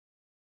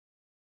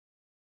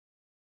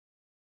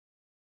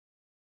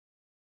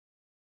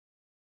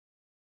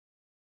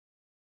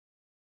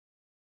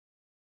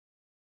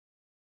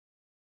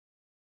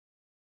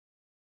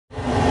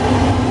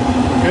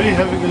Okay,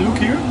 having a look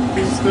here.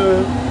 This is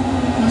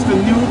the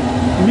new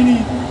mini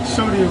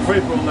sodium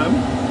vapor lamp.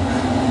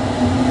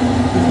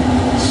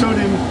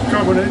 Sodium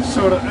carbonate,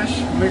 soda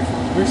ash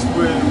mixed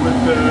with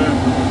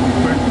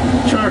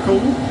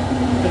charcoal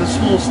and a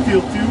small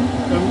steel tube.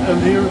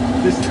 And here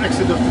this is the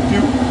exit of the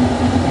tube.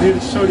 And here the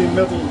sodium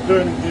metal is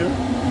burning here.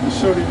 The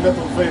sodium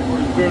metal vapor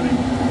is burning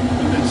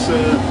and it's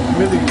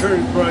emitting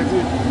very bright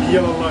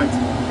yellow light.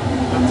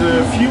 And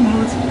the fume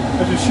hood,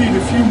 as you see,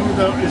 the fume hood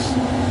now is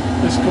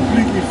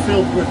completely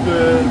filled with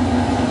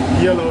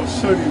yellow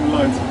sodium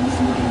light.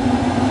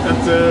 And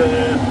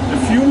the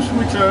fumes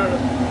which are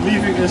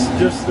leaving is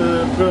just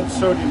burnt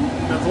sodium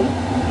metal,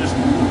 just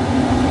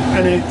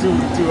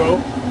Na2CO.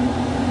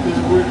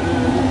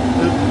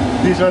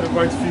 These are the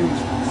white fumes.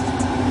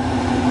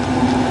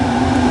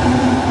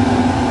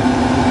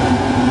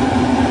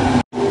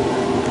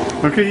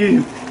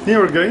 Okay,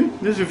 here again.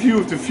 This is a view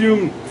of the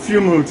fume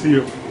hood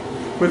here,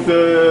 with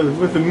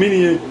the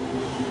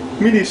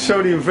mini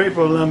sodium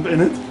vapor lamp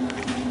in it.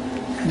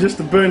 Just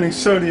the burning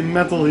sodium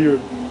metal here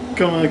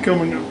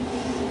coming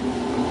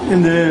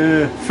in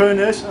the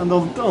furnace, and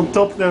on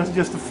top there's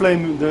just the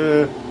flame,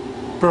 the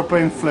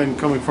propane flame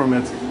coming from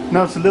it.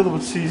 Now it's a little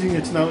bit ceasing.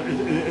 It's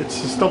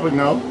stopping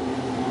now.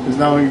 It's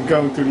now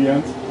going to the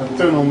end. I'll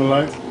turn on the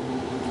light.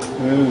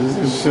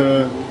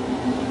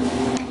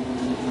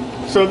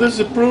 So this is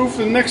a proof.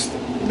 The next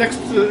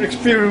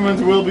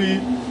experiment will be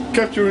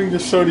capturing the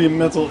sodium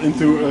metal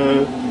into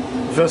a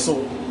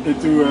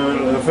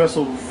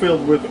vessel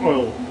filled with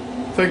oil.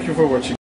 Thank you for watching.